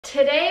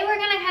today we're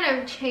gonna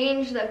kind of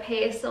change the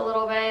pace a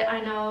little bit.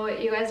 I know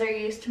you guys are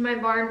used to my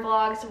barn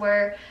vlogs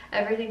where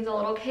everything's a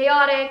little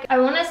chaotic. I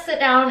want to sit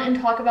down and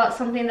talk about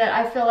something that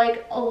I feel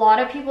like a lot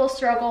of people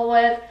struggle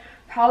with.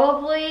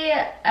 Probably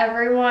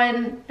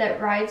everyone that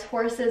rides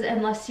horses,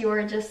 unless you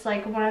are just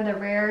like one of the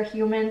rare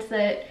humans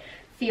that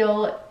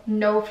feel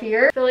no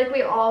fear. I feel like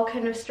we all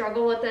kind of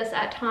struggle with this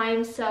at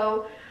times,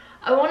 so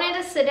I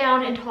wanted to sit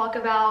down and talk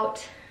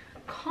about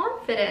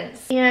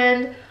confidence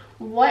and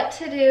what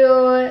to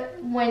do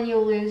when you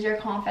lose your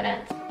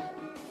confidence.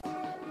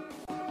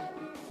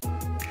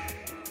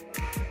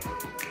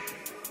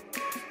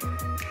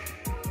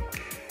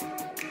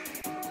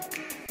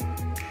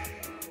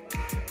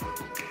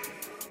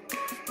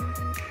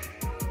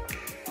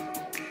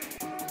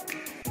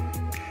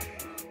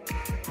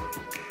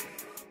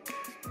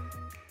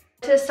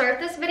 To start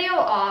this video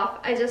off,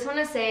 I just want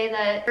to say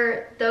that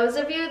for those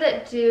of you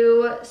that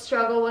do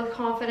struggle with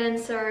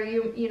confidence, or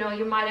you know,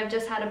 you might have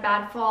just had a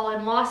bad fall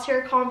and lost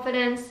your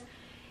confidence,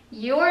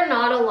 you are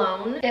not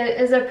alone.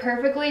 It is a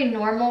perfectly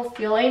normal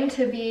feeling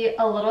to be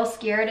a little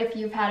scared if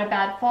you've had a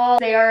bad fall.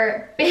 They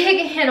are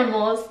big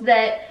animals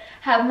that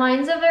have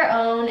minds of their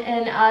own,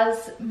 and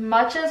as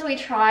much as we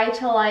try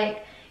to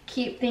like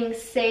keep things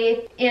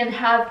safe and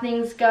have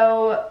things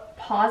go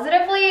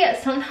positively,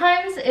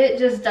 sometimes it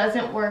just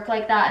doesn't work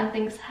like that and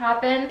things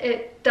happen.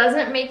 It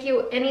doesn't make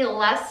you any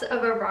less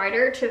of a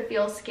rider to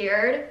feel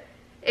scared.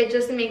 It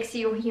just makes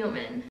you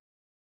human.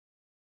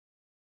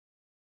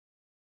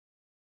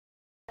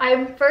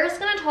 I'm first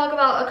going to talk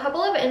about a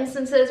couple of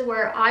instances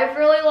where I've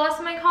really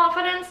lost my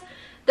confidence.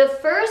 The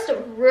first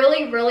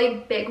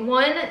really big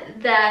one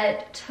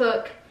that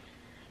took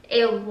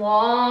a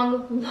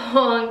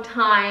long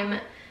time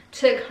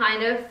to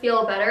kind of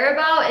feel better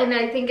about, and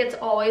I think it's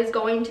always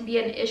going to be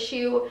an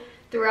issue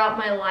throughout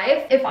my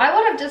life. If I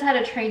would have just had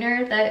a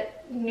trainer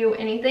that knew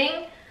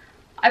anything,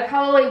 I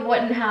probably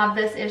wouldn't have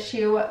this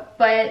issue,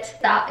 but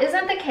that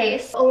isn't the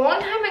case. A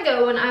long time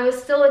ago when I was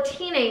still a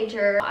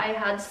teenager, I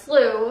had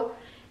Slew,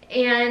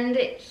 and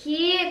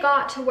he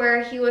got to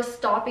where he was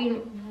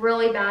stopping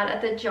really bad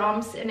at the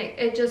jumps, and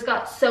it just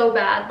got so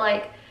bad,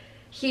 like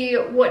he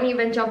wouldn't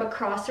even jump a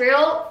cross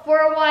rail for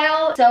a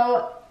while.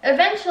 So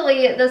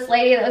eventually this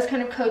lady that was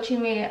kind of coaching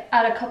me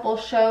at a couple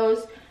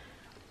shows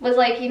was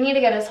like, you need to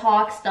get his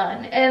hocks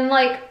done. And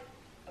like,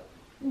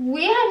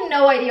 we had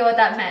no idea what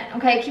that meant.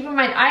 Okay, keep in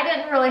mind, I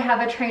didn't really have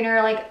a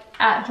trainer like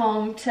at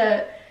home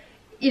to,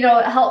 you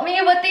know, help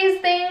me with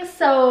these things.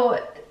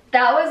 So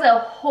that was a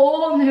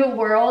whole new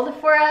world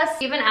for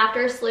us. Even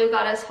after Slew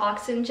got his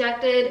hocks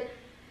injected,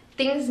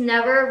 things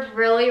never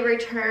really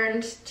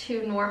returned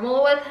to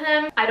normal with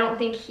him. I don't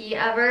think he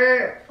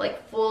ever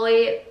like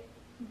fully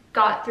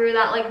got through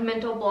that like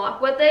mental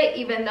block with it,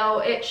 even though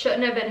it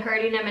shouldn't have been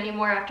hurting him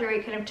anymore after he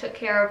kind of took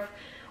care of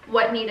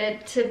what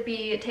needed to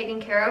be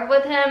taken care of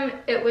with him.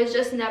 It was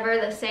just never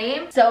the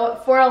same. So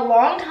for a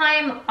long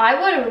time,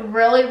 I would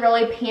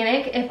really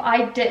panic if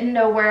I didn't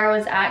know where I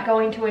was at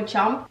going to a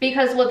jump,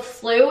 because with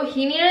Slew,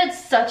 he needed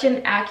such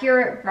an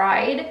accurate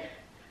ride,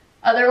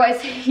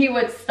 otherwise he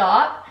would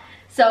stop.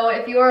 So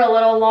if you were a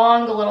little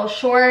long, a little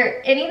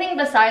short, anything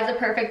besides a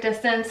perfect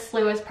distance,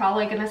 Slew is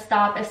probably gonna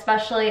stop,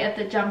 especially if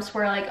the jumps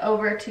were like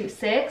over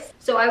 2.6.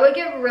 So I would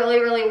get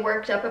really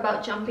worked up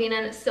about jumping,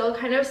 and it's still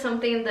kind of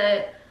something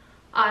that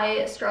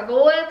I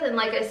struggle with. And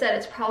like I said,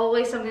 it's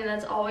probably something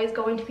that's always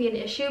going to be an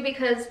issue,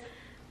 because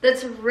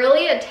that's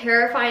really a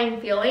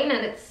terrifying feeling,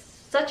 and it's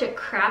such a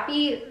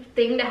crappy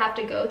thing to have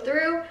to go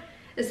through,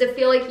 is to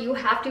feel like you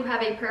have to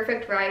have a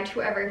perfect ride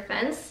to every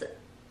fence,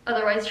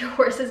 otherwise your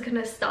horse is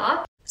gonna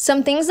stop.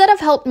 Some things that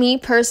have helped me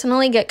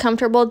personally get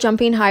comfortable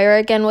jumping higher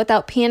again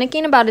without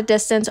panicking about a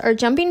distance are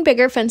jumping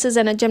bigger fences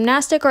in a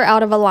gymnastic or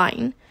out of a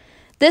line.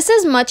 This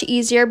is much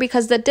easier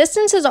because the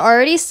distance is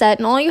already set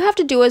and all you have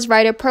to do is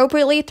ride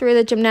appropriately through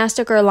the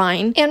gymnastic or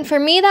line. And for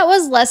me, that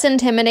was less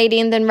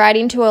intimidating than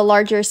riding to a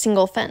larger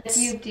single fence.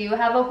 If you do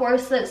have a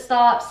horse that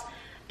stops,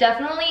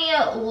 definitely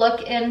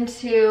look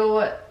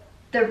into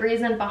the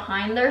reason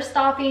behind their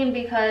stopping,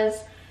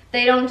 because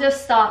they don't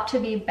just stop to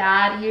be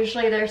bad.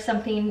 Usually there's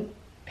something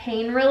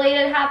pain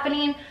related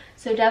happening,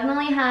 so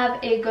definitely have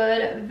a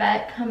good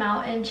vet come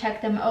out and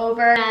check them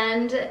over.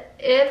 And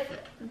if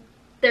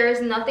there's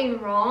nothing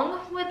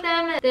wrong with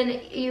them, then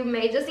you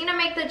may just need to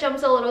make the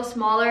jumps a little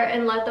smaller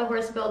and let the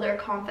horse build their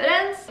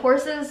confidence.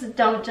 Horses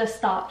don't just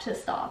stop to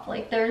stop.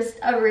 Like, there's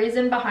a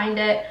reason behind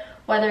it,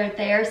 whether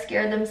they're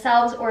scared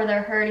themselves or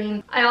they're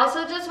hurting. I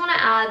also just want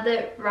to add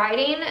that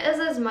riding is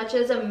as much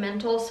as a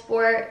mental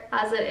sport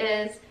as it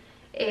is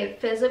a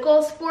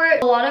physical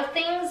sport. A lot of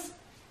things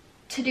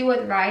to do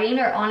with riding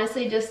are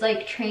honestly just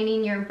like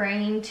training your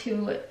brain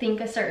to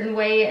think a certain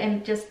way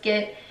and just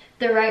get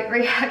the right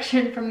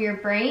reaction from your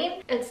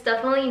brain. It's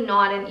definitely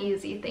not an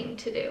easy thing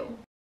to do.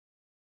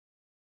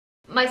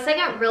 My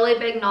second really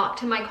big knock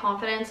to my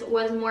confidence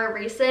was more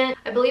recent.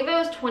 I believe it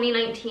was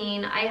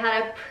 2019. I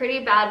had a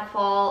pretty bad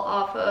fall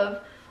off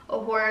of a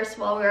horse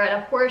while we were at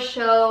a horse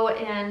show,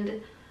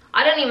 and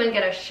I didn't even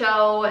get a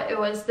show. It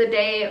was the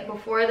day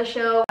before the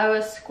show. I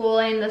was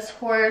schooling this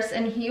horse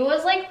and he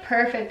was like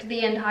perfect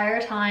the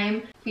entire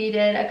time. We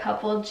did a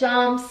couple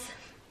jumps,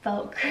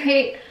 felt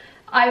great.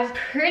 I'm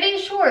pretty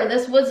sure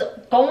this was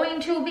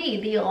going to be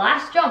the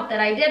last jump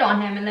that I did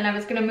on him, and then I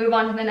was gonna move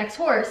on to the next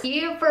horse.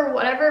 He, for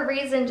whatever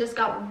reason, just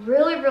got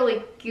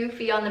really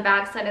goofy on the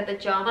backside of the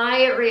jump.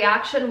 My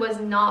reaction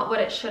was not what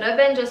it should have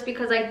been, just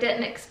because I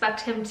didn't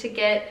expect him to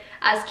get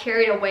as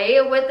carried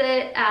away with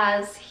it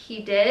as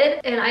he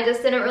did. And I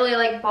just didn't really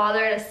like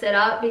bother to sit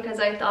up because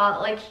I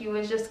thought like he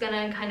was just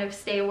gonna kind of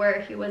stay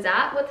where he was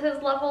at with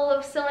his level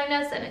of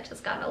silliness, and it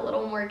just got a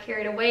little more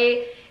carried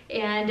away.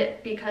 And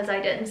because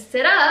I didn't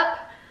sit up,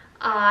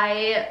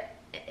 I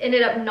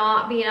ended up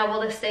not being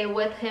able to stay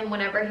with him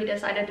whenever he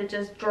decided to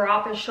just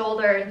drop his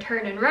shoulder and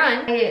turn and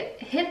run. I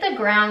hit the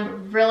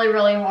ground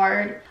really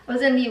hard. I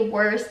was in the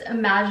worst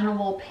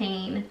imaginable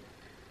pain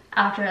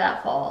after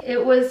that fall.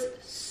 It was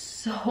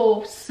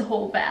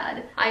so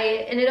bad.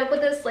 I ended up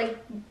with this like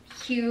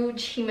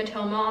huge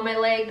hematoma on my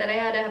leg that I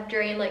had to have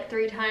drained like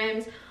 3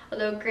 times.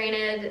 Although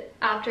granted,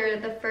 after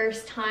the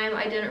first time,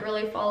 I didn't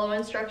really follow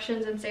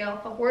instructions and stay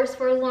off a horse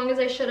for as long as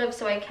I should have,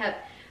 so I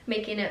kept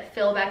making it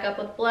fill back up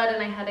with blood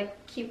and I had to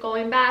keep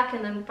going back.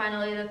 And then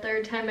finally the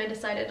 3rd time I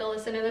decided to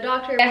listen to the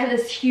doctor. I had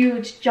this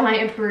huge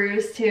giant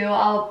bruise too.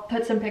 I'll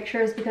put some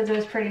pictures because it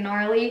was pretty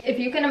gnarly. If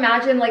you can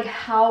imagine like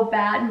how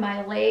bad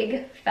my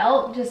leg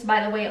felt just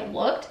by the way it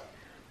looked,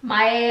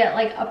 my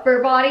like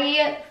upper body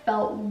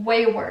felt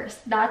way worse.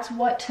 That's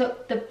what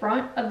took the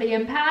brunt of the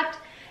impact.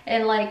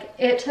 And like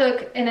it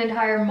took an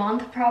entire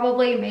month,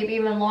 probably maybe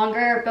even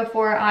longer,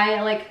 before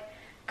I like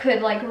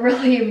could like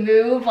really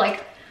move.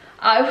 Like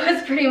I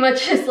was pretty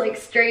much just like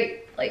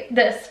straight like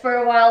this for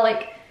a while,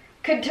 like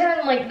could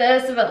turn like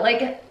this, but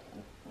like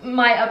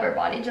my upper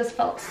body just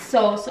felt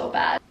so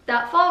bad.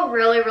 That fall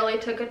really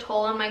took a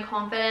toll on my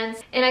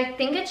confidence, and I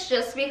think it's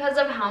just because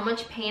of how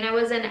much pain I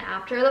was in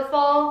after the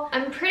fall.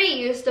 I'm pretty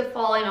used to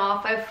falling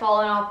off. I've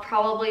fallen off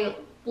probably,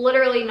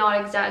 literally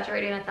not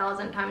exaggerating,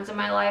 1,000 times in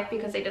my life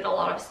because I did a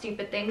lot of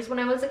stupid things when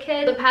I was a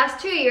kid. The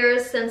past 2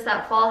 years since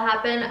that fall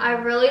happened,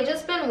 I've really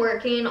just been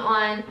working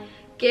on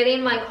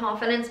getting my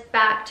confidence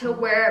back to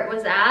where it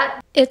was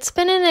at. It's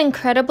been an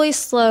incredibly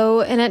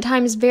slow and at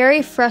times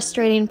very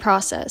frustrating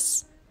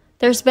process.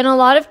 There's been a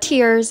lot of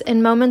tears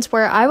and moments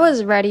where I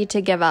was ready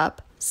to give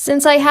up.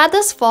 Since I had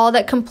this fall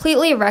that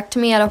completely wrecked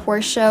me at a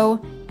horse show,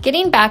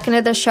 getting back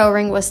into the show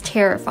ring was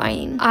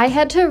terrifying. I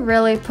had to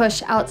really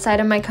push outside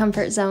of my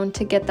comfort zone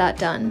to get that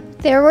done.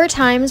 There were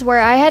times where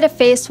I had to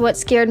face what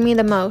scared me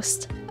the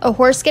most, a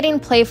horse getting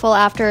playful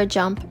after a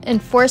jump,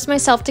 and force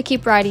myself to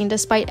keep riding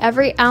despite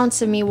every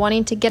ounce of me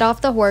wanting to get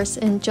off the horse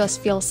and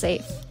just feel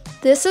safe.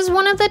 This is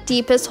one of the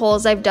deepest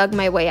holes I've dug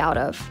my way out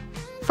of.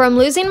 From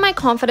losing my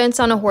confidence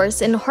on a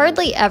horse and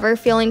hardly ever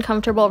feeling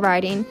comfortable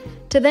riding,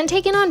 to then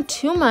taking on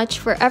too much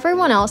for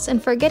everyone else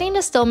and forgetting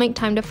to still make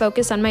time to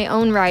focus on my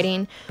own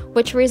riding,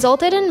 which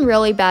resulted in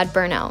really bad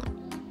burnout.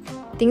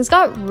 Things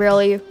got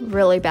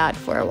really bad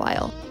for a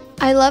while.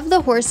 I love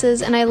the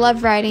horses and I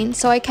love riding,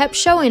 so I kept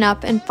showing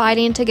up and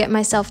fighting to get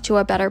myself to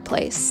a better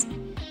place.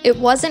 It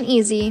wasn't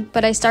easy,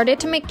 but I started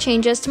to make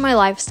changes to my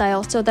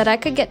lifestyle so that I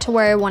could get to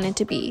where I wanted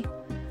to be.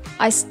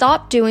 I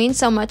stopped doing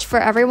so much for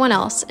everyone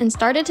else and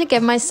started to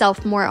give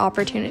myself more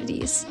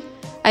opportunities.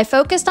 I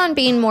focused on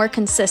being more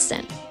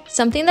consistent,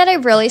 something that I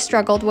really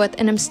struggled with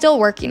and am still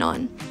working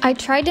on. I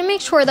tried to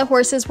make sure the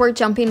horses were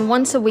jumping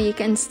once a week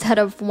instead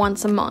of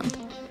once a month.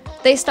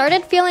 They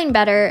started feeling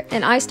better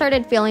and I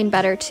started feeling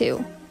better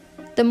too.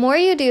 The more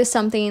you do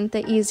something,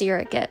 the easier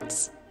it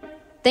gets.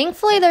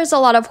 Thankfully, there's a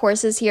lot of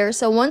horses here,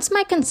 so once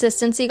my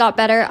consistency got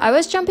better, I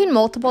was jumping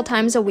multiple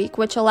times a week,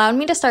 which allowed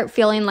me to start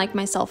feeling like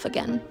myself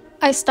again.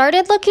 I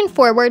started looking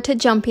forward to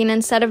jumping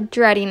instead of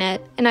dreading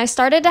it, and I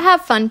started to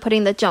have fun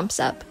putting the jumps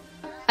up.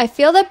 I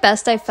feel the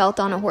best I've felt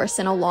on a horse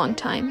in a long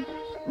time.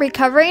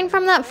 Recovering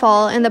from that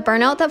fall and the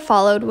burnout that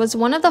followed was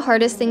one of the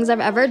hardest things I've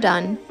ever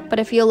done, but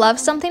if you love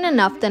something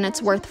enough, then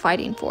it's worth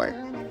fighting for.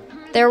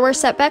 There were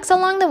setbacks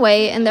along the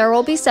way, and there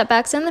will be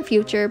setbacks in the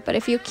future, but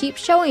if you keep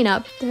showing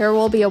up, there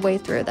will be a way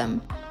through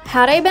them.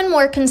 Had I been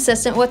more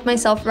consistent with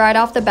myself right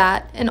off the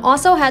bat, and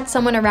also had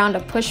someone around to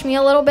push me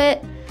a little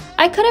bit,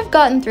 I could have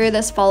gotten through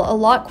this fall a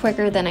lot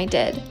quicker than I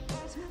did.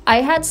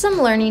 I had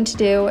some learning to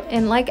do,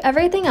 and like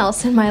everything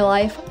else in my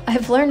life,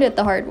 I've learned it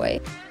the hard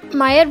way.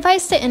 My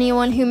advice to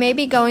anyone who may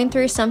be going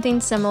through something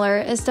similar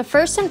is to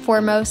first and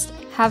foremost,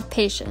 have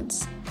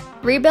patience.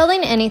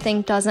 Rebuilding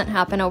anything doesn't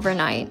happen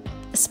overnight,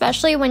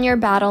 especially when you're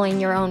battling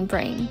your own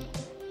brain.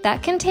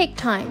 That can take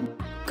time.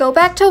 Go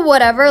back to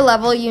whatever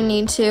level you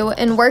need to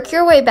and work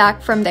your way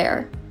back from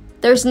there.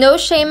 There's no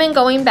shame in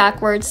going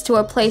backwards to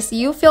a place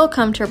you feel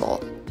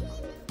comfortable.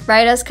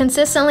 Ride as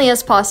consistently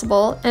as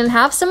possible and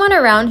have someone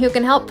around who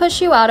can help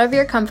push you out of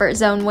your comfort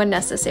zone when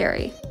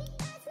necessary.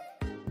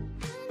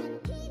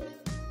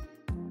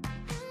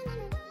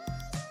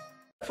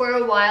 for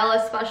a while,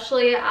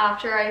 especially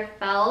after I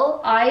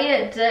fell.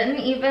 I didn't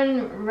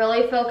even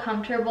really feel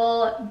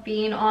comfortable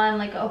being on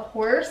like a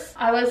horse.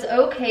 I was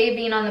okay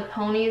being on the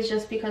ponies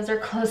just because they're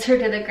closer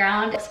to the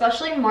ground,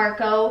 especially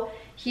Marco.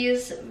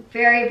 He's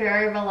very,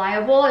 very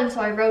reliable, and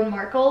so I rode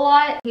Marco a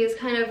lot. He's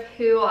kind of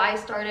who I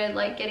started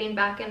like getting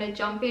back into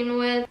jumping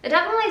with. It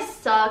definitely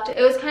sucked.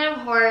 It was kind of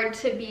hard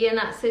to be in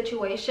that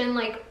situation.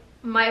 Like,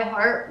 my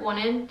heart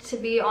wanted to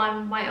be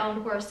on my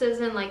own horses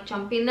and like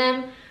jumping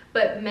them,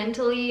 but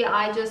mentally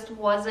I just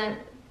wasn't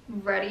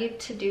ready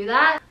to do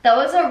that. That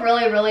was a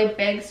really, really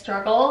big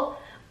struggle,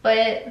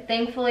 but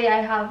thankfully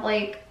I have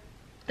like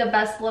the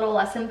best little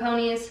lesson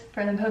ponies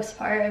for the most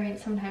part. I mean,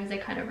 sometimes they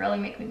kind of really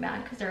make me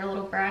mad because they're a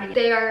little bratty.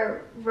 They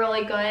are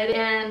really good,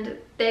 and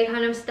they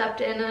kind of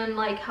stepped in and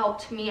like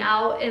helped me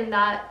out in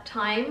that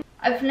time.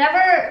 I've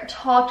never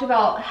talked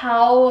about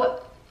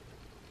how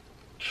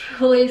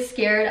truly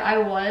scared I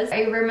was.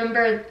 I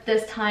remember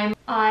this time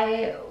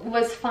I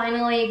was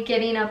finally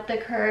getting up the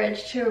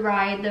courage to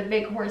ride the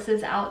big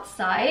horses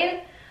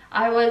outside.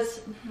 I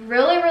was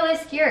really, really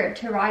scared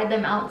to ride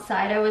them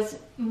outside. I was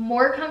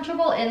more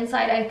comfortable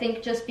inside, I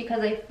think, just because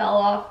I fell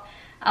off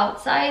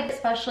outside,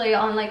 especially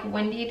on like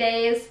windy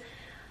days.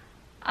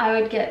 I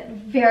would get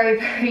very,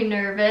 very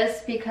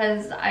nervous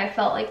because I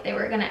felt like they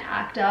were gonna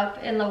act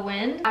up in the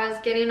wind. I was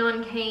getting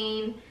on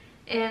cane,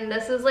 and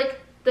this is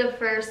like the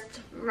first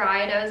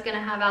ride I was gonna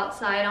have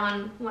outside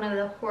on one of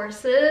the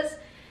horses,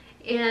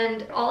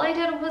 and all I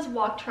did was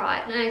walk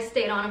trot, and I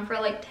stayed on him for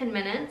like 10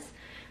 minutes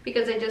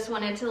because I just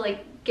wanted to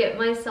like get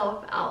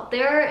myself out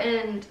there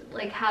and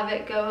like have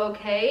it go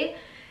okay.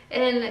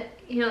 And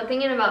you know,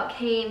 thinking about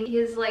Kane,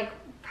 he's like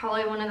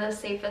probably one of the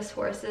safest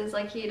horses.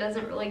 Like, he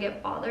doesn't really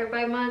get bothered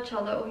by much,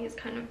 although he's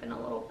kind of been a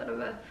little bit of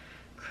a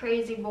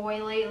crazy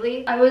boy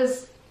lately. I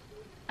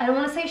don't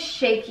want to say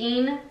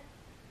shaking,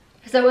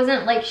 because I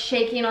wasn't like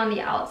shaking on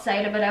the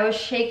outside of it. I was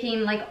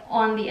shaking like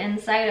on the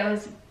inside. I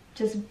was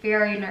just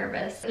very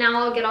nervous.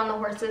 Now I'll get on the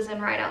horses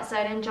and ride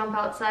outside and jump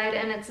outside,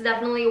 and it's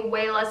definitely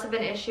way less of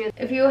an issue.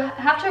 If you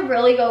have to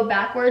really go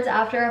backwards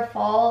after a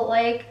fall,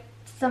 like,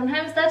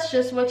 sometimes that's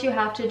just what you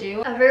have to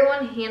do.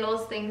 Everyone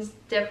handles things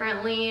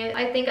differently.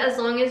 I think as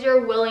long as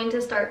you're willing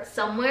to start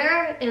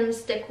somewhere and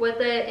stick with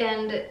it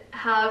and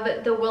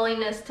have the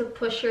willingness to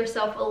push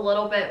yourself a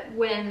little bit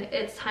when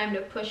it's time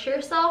to push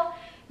yourself,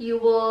 you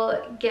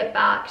will get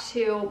back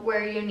to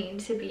where you need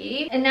to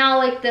be. And now,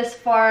 like, this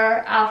far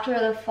after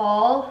the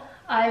fall,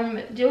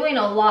 I'm doing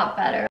a lot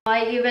better.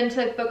 I even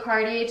took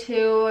Bacardi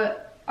to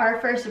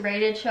our first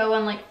rated show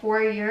in like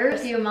 4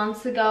 years a few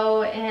months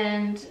ago,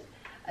 and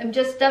I'm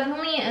just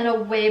definitely in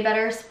a way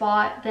better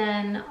spot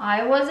than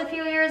I was a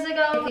few years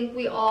ago. I think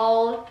we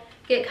all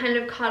get kind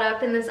of caught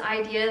up in this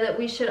idea that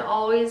we should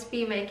always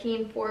be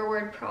making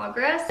forward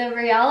progress. The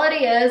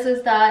reality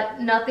is that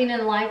nothing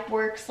in life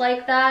works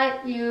like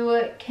that.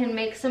 You can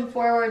make some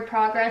forward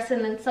progress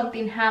and then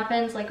something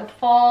happens, like a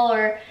fall,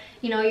 or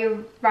you know,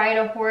 you ride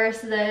a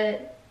horse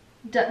that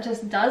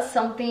just does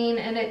something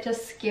and it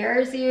just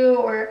scares you,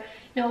 or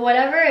you know,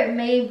 whatever it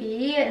may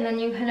be, and then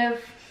you kind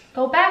of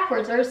go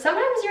backwards. Or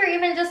sometimes you're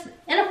even just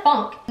in a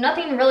funk.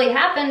 Nothing really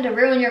happened to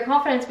ruin your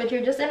confidence, but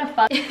you're just in a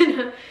funk.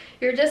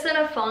 You're just in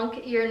a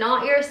funk, you're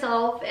not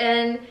yourself,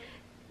 and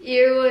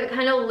you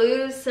kind of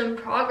lose some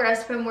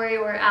progress from where you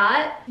were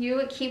at.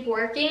 You keep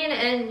working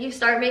and you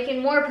start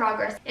making more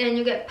progress, and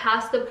you get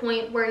past the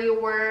point where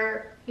you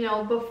were, you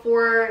know,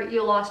 before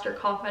you lost your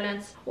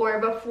confidence, or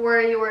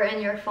before you were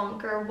in your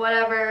funk, or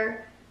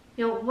whatever,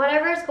 you know,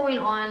 whatever's going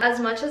on.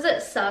 As much as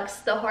it sucks,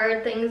 the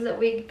hard things that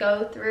we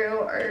go through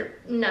are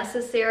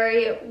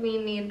necessary.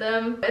 We need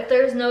them. If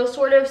there's no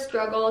sort of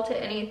struggle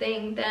to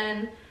anything,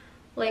 then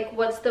like,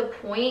 what's the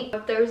point?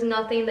 If there's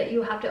nothing that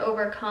you have to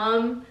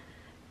overcome,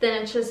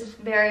 then it's just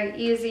very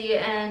easy,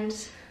 and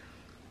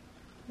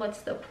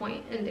what's the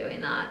point in doing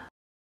that?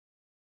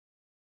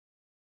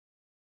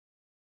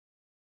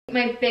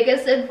 My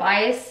biggest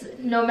advice,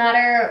 no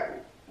matter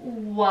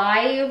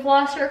why you've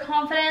lost your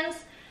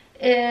confidence,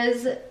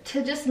 is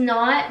to just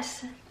not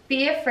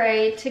be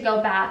afraid to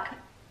go back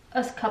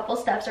a couple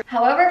steps, or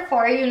however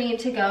far you need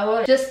to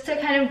go, just to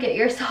kind of get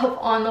yourself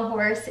on the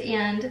horse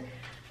and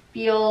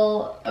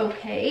feel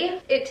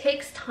okay. It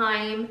takes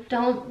time.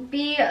 Don't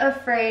be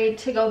afraid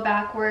to go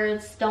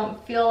backwards.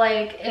 Don't feel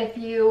like if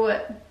you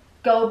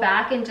go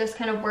back and just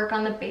kind of work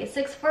on the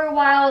basics for a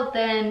while,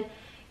 then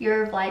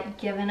you're like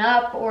given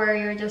up, or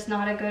you're just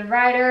not a good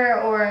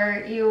rider,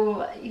 or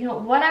you know,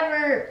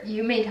 whatever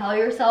you may tell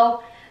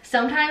yourself.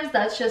 Sometimes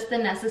that's just the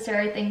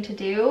necessary thing to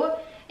do,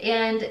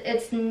 and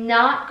it's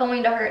not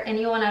going to hurt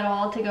anyone at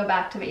all to go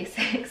back to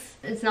basics.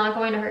 It's not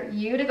going to hurt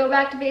you to go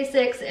back to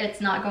basics. It's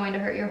not going to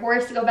hurt your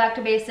horse to go back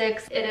to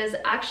basics. It is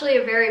actually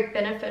a very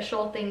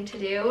beneficial thing to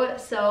do.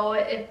 So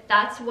if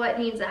that's what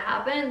needs to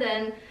happen,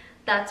 then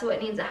that's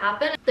what needs to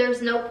happen.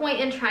 There's no point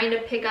in trying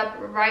to pick up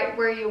right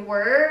where you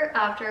were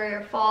after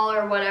your fall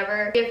or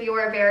whatever if you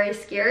are very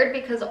scared,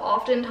 because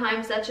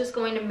oftentimes that's just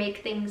going to make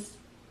things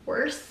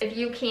worse. If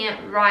you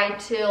can't ride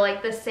to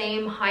like the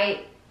same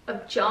height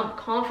of jump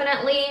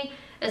confidently,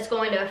 It's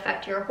going to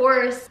affect your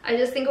horse. I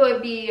just think it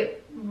would be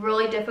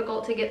really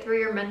difficult to get through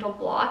your mental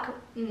block,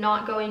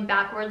 not going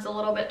backwards a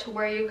little bit to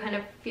where you kind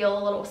of feel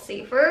a little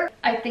safer.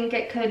 I think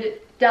it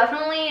could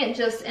definitely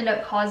just end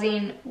up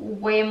causing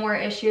way more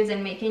issues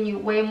and making you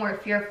way more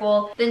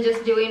fearful than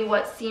just doing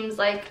what seems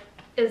like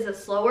is a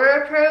slower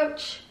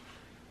approach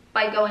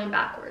by going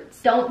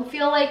backwards. Don't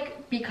feel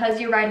like because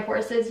you ride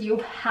horses you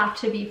have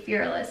to be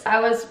fearless.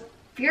 I was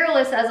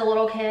fearless as a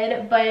little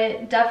kid,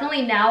 but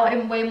definitely now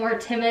I'm way more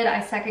timid.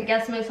 I second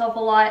guess myself a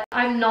lot.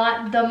 I'm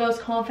not the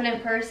most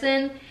confident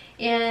person,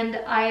 and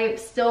I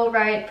still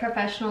ride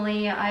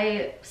professionally.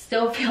 I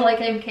still feel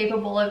like I'm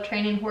capable of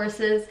training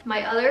horses.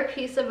 My other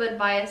piece of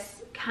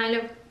advice kind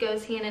of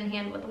goes hand in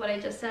hand with what I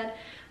just said,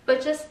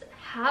 but just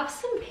have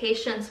some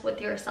patience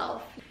with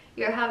yourself.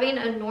 You're having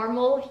a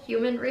normal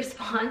human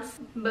response.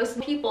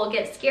 Most people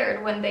get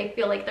scared when they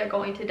feel like they're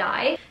going to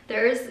die.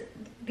 There's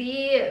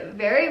the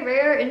very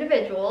rare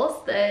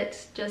individuals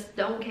that just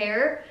don't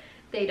care.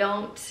 They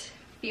don't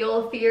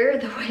feel fear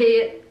the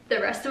way the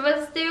rest of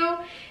us do,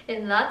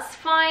 and that's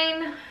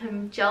fine.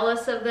 I'm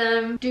jealous of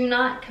them. Do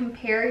not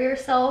compare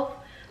yourself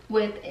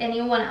with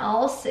anyone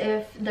else.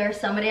 If there's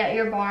somebody at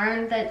your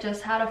barn that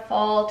just had a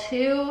fall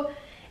too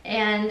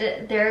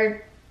and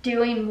they're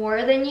doing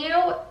more than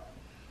you,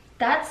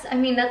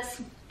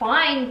 that's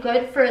fine,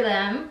 good for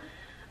them,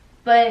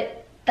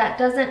 but that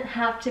doesn't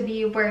have to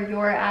be where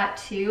you're at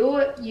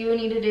too. You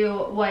need to do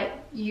what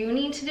you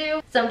need to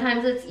do.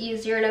 Sometimes it's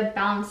easier to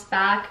bounce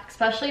back,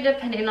 especially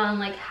depending on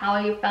like how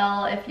you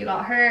fell, if you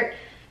got hurt,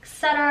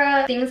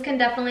 etc. Things can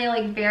definitely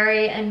like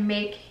vary and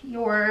make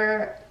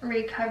your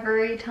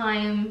recovery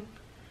time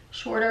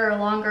shorter or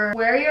longer.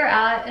 Where you're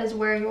at is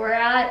where you're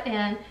at,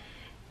 and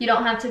you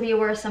don't have to be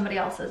where somebody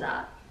else is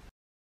at.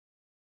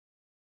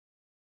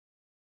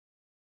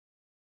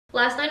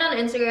 Last night on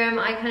Instagram,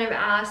 I kind of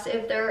asked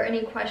if there are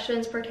any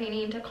questions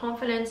pertaining to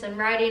confidence and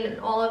riding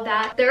and all of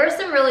that. There are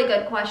some really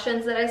good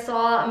questions that I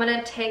saw. I'm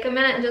gonna take a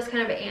minute and just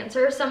kind of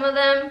answer some of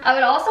them. I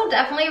would also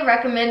definitely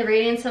recommend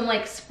reading some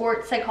like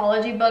sports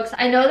psychology books.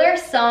 I know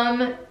there's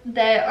some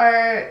that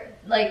are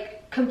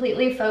like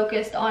completely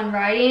focused on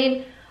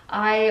riding.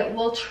 I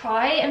will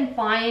try and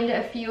find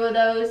a few of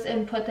those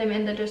and put them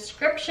in the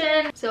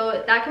description.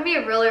 So that can be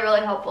really,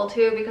 really helpful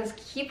too, because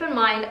keep in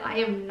mind, I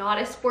am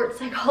not a sports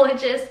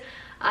psychologist.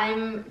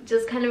 I'm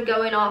just kind of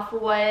going off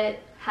what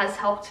has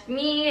helped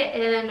me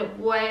and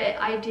what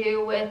I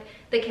do with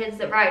the kids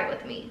that ride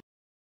with me.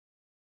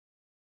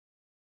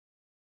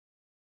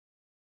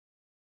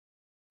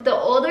 The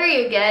older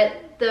you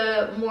get,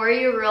 the more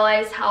you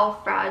realize how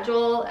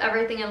fragile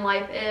everything in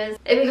life is.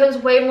 It becomes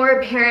way more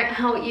apparent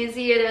how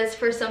easy it is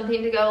for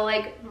something to go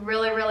like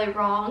really, really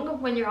wrong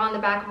when you're on the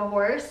back of a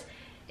horse.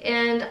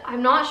 And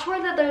I'm not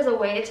sure that there's a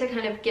way to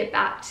kind of get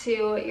back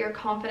to your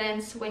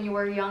confidence when you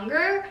were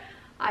younger.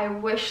 I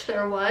wish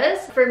there was.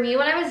 For me,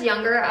 when I was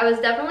younger, I was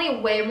definitely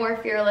way more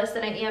fearless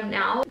than I am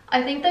now.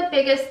 I think the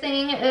biggest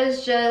thing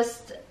is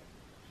just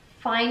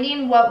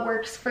finding what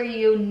works for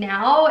you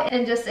now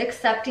and just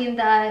accepting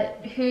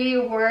that who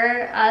you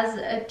were as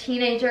a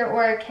teenager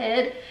or a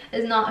kid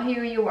is not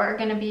who you are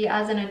going to be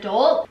as an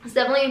adult. It's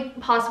definitely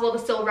possible to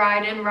still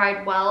ride and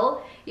ride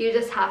well. You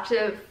just have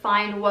to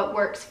find what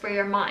works for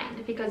your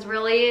mind, because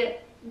really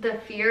the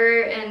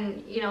fear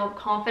and, you know,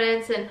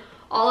 confidence and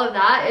all of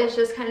that is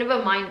just kind of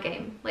a mind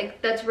game.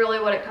 Like, that's really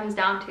what it comes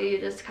down to. You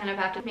just kind of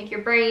have to make your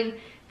brain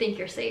think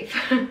you're safe,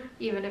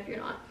 even if you're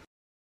not.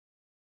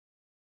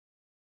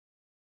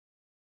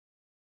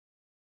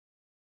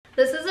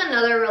 This is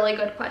another really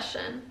good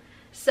question.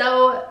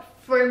 So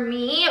for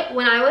me,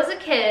 when I was a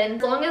kid,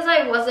 as long as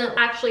I wasn't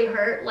actually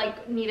hurt,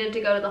 like needed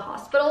to go to the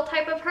hospital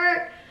type of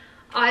hurt,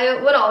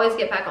 I would always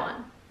get back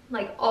on.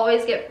 Like,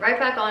 always get right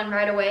back on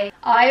right away.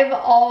 I've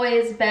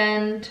always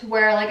been to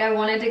where like I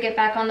wanted to get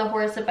back on the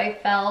horse if I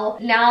fell.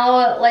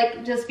 Now,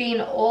 like, just being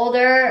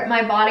older,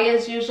 my body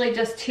is usually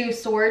just too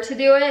sore to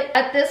do it.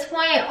 At this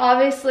point,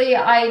 obviously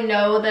I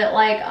know that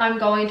like I'm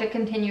going to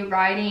continue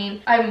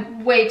riding.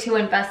 I'm way too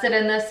invested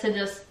in this to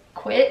just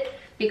quit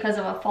because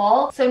of a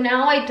fall. So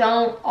now I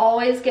don't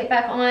always get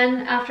back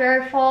on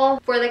after I fall.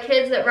 For the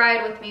kids that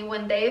ride with me,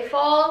 when they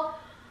fall,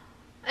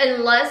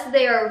 unless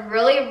they are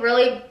really,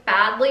 really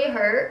badly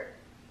hurt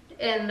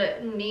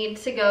and need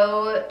to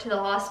go to the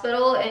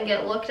hospital and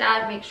get looked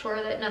at, make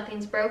sure that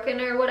nothing's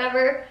broken or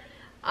whatever,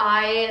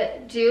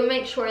 I do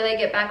make sure they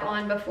get back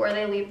on before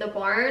they leave the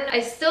barn. I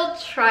still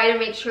try to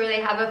make sure they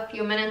have a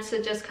few minutes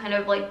to just kind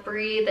of like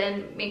breathe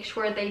and make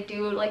sure they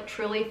do like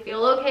truly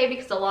feel okay,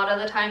 because a lot of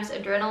the times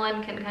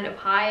adrenaline can kind of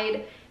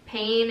hide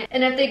pain.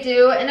 And if they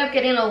do end up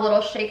getting a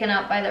little shaken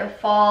up by their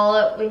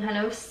fall, we kind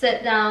of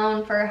sit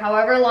down for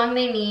however long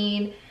they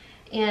need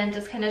and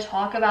just kind of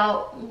talk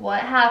about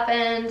what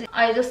happened.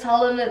 I just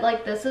tell them that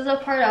like this is a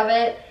part of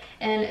it,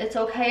 and it's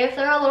okay if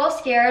they're a little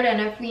scared, and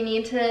if we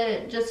need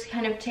to just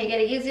kind of take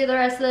it easy the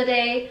rest of the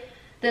day,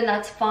 then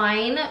that's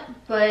fine.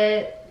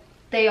 But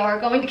they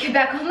are going to get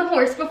back on the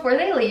horse before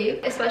they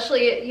leave,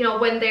 especially, you know,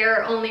 when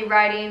they're only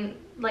riding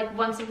like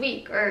once a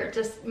week or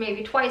just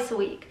maybe twice a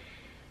week.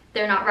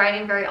 they're not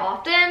riding very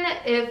often.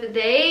 If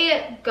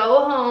they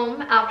go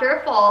home after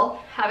a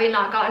fall, having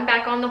not gotten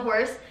back on the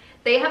horse,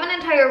 they have an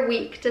entire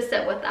week to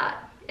sit with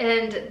that.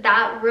 And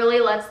that really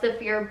lets the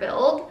fear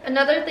build.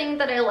 Another thing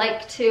that I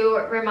like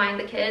to remind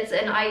the kids,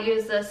 and I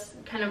use this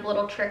kind of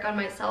little trick on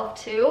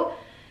myself too,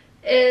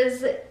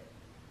 is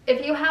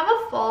if you have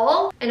a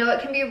fall, I know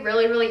it can be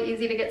really, really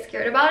easy to get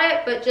scared about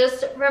it, but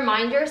just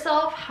remind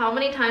yourself how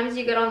many times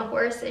you get on the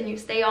horse and you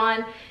stay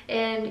on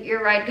and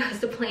your ride goes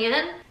to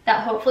plan.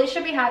 That hopefully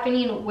should be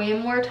happening way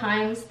more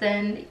times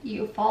than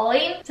you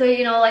falling. So,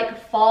 you know,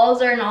 like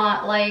falls are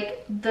not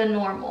like the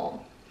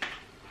normal.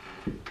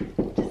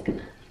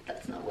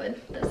 That's not wood,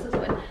 this is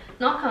wood.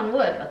 Knock on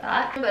wood with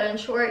that. But in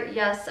short,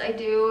 yes, I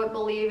do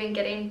believe in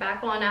getting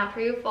back on after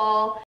you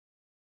fall.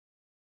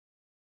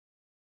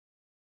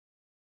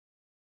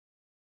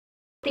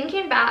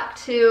 Thinking back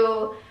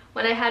to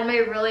when I had my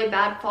really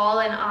bad fall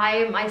and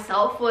I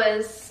myself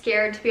was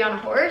scared to be on a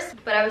horse,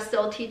 but I was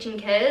still teaching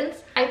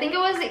kids, I think it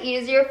was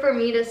easier for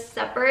me to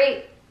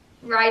separate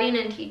riding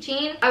and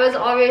teaching. I was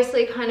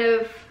obviously kind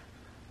of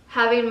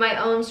having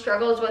my own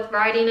struggles with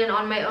riding and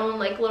on my own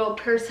like little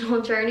personal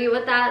journey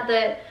with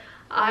that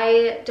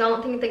I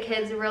don't think the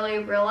kids really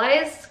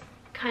realized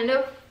kind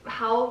of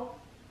how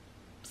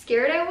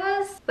scared I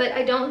was. But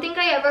I don't think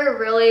I ever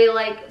really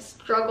like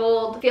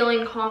struggled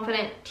feeling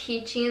confident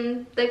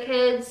teaching the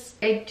kids.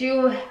 I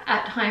do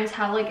at times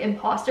have like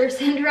imposter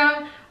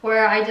syndrome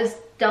where I just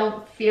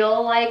don't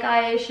feel like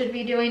I should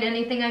be doing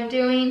anything I'm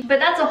doing, but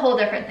that's a whole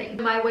different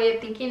thing. My way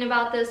of thinking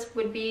about this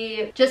would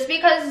be, just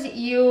because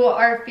you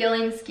are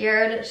feeling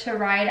scared to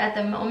ride at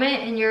the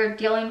moment and you're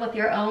dealing with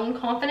your own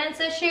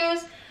confidence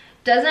issues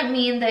doesn't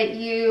mean that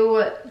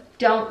you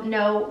don't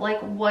know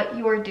like what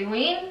you're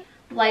doing.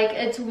 Like,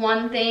 it's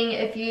one thing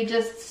if you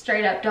just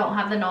straight up don't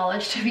have the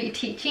knowledge to be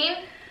teaching,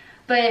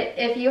 but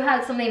if you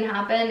had something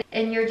happen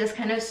and you're just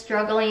kind of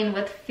struggling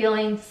with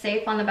feeling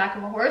safe on the back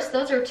of a horse,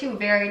 those are two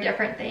very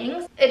different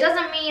things. It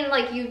doesn't mean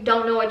like you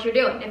don't know what you're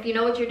doing. If you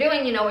know what you're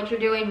doing, you know what you're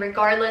doing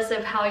regardless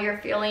of how you're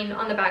feeling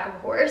on the back of a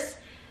horse.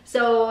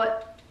 So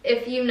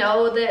if you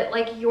know that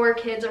like your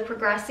kids are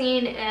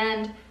progressing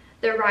and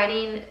their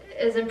riding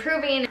is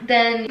improving,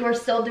 then you're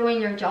still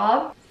doing your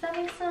job. Does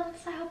that make sense?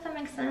 I hope that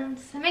makes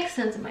sense. It makes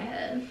sense in my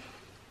head.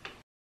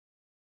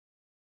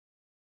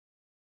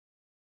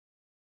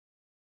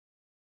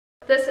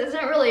 This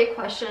isn't really a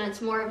question,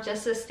 it's more of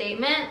just a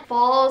statement.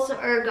 Falls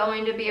are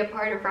going to be a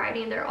part of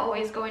riding. They're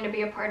always going to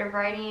be a part of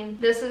riding.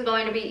 This is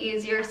going to be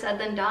easier said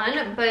than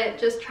done, but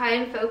just try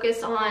and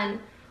focus on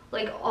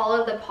like all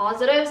of the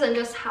positives and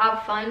just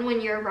have fun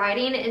when you're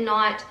riding and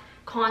not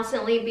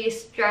constantly be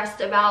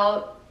stressed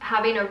about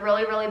having a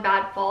really, really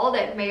bad fall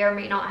that may or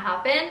may not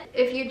happen.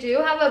 If you do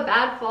have a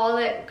bad fall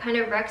that kind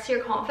of wrecks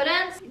your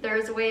confidence,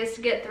 there's ways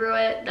to get through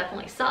it.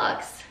 Definitely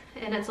sucks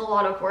and it's a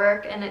lot of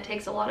work and it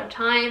takes a lot of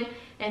time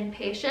and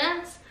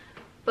patience,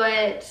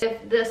 but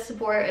if this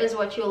sport is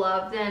what you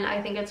love, then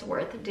I think it's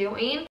worth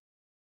doing.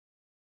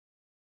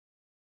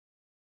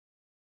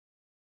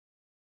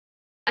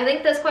 I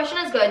think this question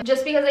is good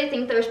just because I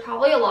think there's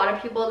probably a lot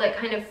of people that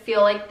kind of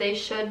feel like they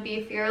should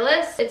be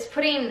fearless. It's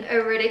putting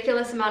a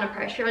ridiculous amount of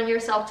pressure on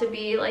yourself to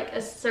be like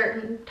a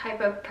certain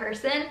type of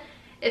person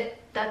if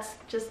that's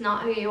just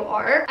not who you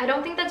are. I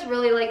don't think that's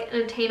really like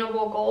an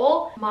attainable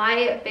goal.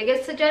 My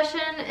biggest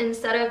suggestion,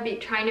 instead of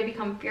trying to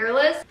become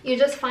fearless, you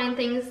just find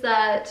things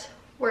that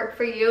work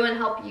for you and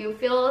help you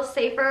feel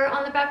safer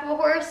on the back of a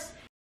horse.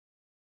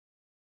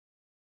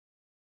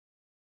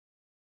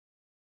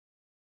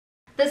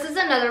 This is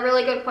another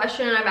really good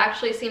question, and I've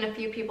actually seen a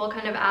few people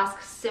kind of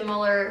ask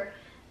similar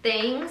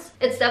things.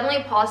 It's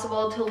definitely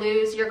possible to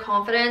lose your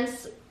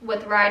confidence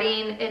with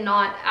riding and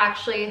not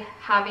actually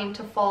having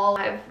to fall.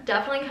 I've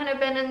definitely kind of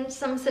been in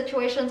some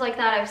situations like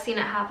that. I've seen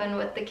it happen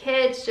with the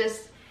kids.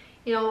 Just,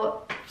 you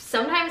know,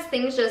 sometimes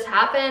things just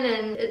happen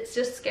and it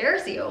just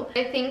scares you.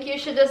 I think you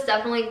should just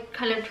definitely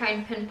kind of try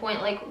and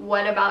pinpoint like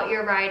what about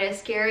your ride is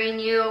scaring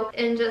you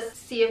and just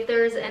see if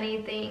there's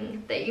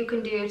anything that you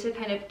can do to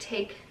kind of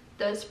take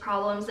those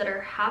problems that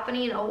are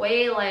happening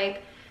away.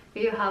 Like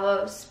if you have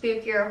a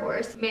spookier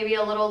horse, maybe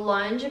a little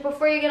lunge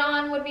before you get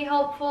on would be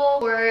helpful.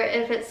 Or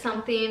if it's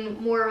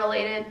something more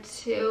related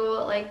to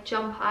like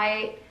jump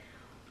height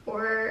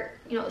or,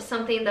 you know,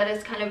 something that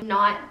is kind of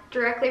not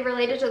directly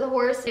related to the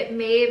horse, it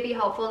may be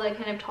helpful to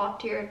kind of talk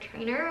to your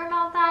trainer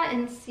about that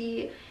and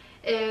see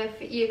if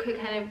you could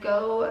kind of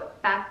go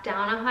back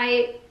down a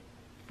height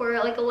for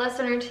like a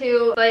lesson or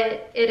two.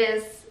 But it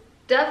is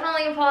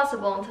definitely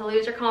impossible to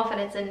lose your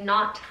confidence and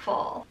not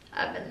fall.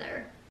 I've been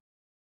there.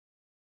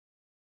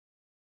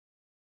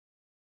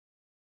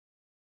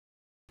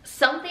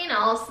 Something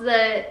else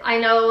that I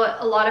know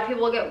a lot of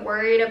people get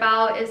worried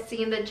about is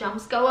seeing the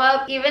jumps go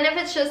up. Even if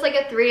it's just like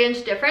a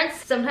 3-inch difference,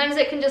 sometimes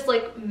it can just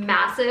look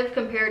massive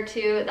compared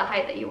to the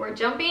height that you were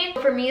jumping.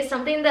 For me,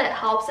 something that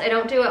helps, I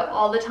don't do it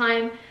all the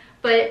time,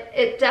 but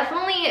it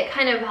definitely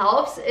kind of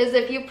helps, is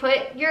if you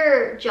put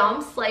your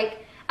jumps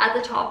like at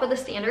the top of the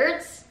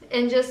standards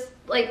and just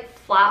like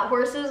flat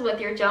horses with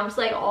your jumps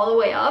like all the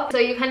way up, so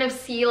you kind of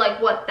see like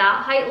what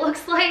that height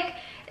looks like.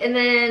 And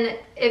then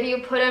if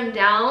you put him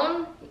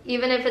down,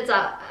 even if it's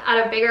at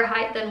a bigger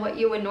height than what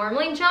you would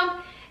normally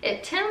jump,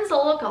 it tends to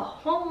look a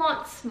whole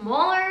lot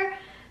smaller.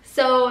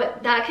 So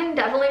that can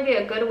definitely be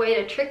a good way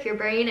to trick your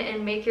brain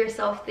and make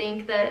yourself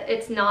think that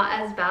it's not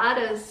as bad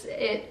as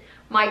it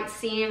might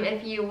seem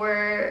if you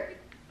were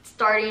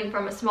starting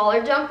from a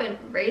smaller jump and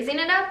raising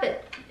it up.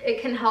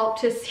 It can help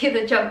to see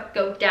the jump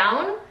go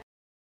down.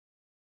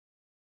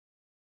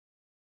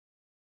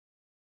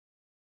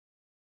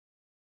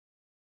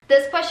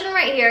 This question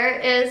right here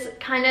is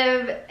kind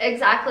of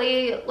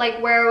exactly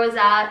like where I was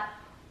at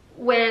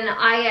when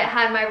I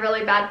had my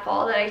really bad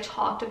fall that I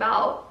talked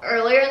about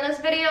earlier in this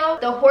video.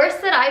 The horse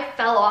that I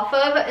fell off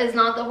of is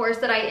not the horse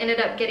that I ended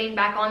up getting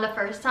back on the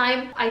first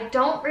time. I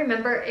don't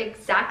remember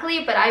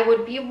exactly, but I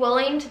would be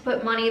willing to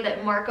put money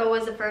that Marco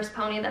was the first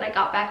pony that I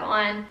got back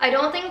on. I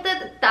don't think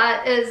that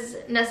that is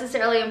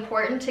necessarily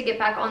important to get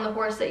back on the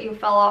horse that you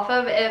fell off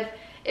of if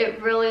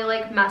it really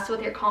like messed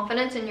with your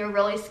confidence and you're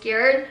really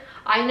scared.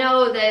 I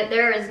know that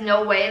there is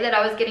no way that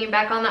I was getting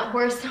back on that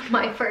horse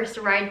my first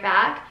ride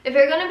back. If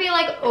you're gonna be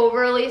like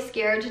overly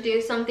scared to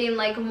do something,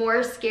 like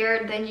more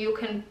scared than you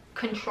can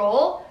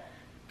control,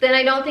 then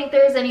I don't think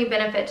there's any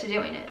benefit to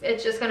doing it.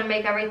 It's just gonna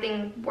make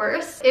everything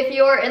worse. If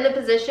you're in the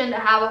position to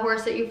have a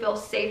horse that you feel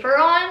safer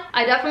on,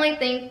 I definitely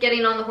think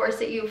getting on the horse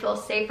that you feel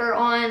safer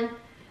on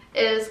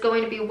is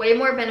going to be way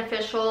more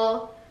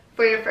beneficial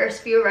for your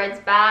first few rides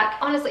back.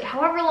 Honestly,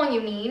 however long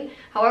you need,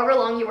 however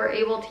long you were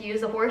able to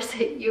use a horse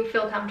that you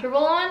feel comfortable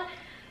on,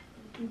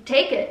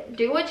 take it.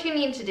 Do what you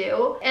need to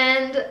do.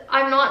 And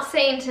I'm not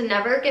saying to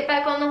never get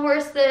back on the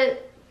horse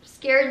that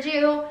scared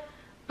you,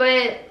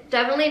 but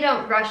definitely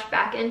don't rush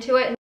back into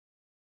it.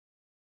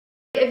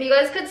 If you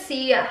guys could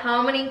see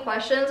how many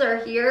questions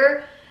are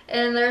here,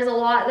 and there's a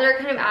lot that are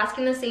kind of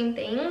asking the same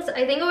things,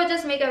 I think it would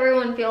just make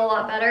everyone feel a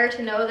lot better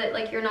to know that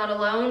like you're not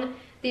alone.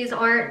 These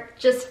aren't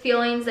just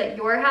feelings that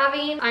you're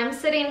having. I'm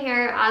sitting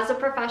here as a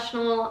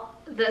professional.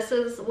 This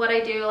is what I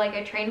do. Like,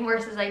 I train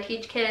horses, I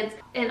teach kids,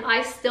 and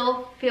I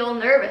still feel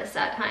nervous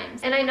at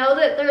times. And I know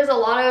that there's a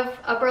lot of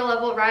upper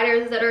level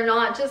riders that are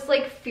not just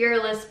like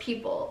fearless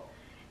people.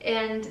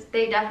 And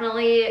they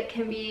definitely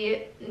can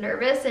be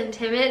nervous and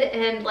timid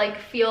and like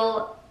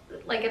feel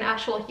like an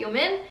actual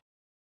human.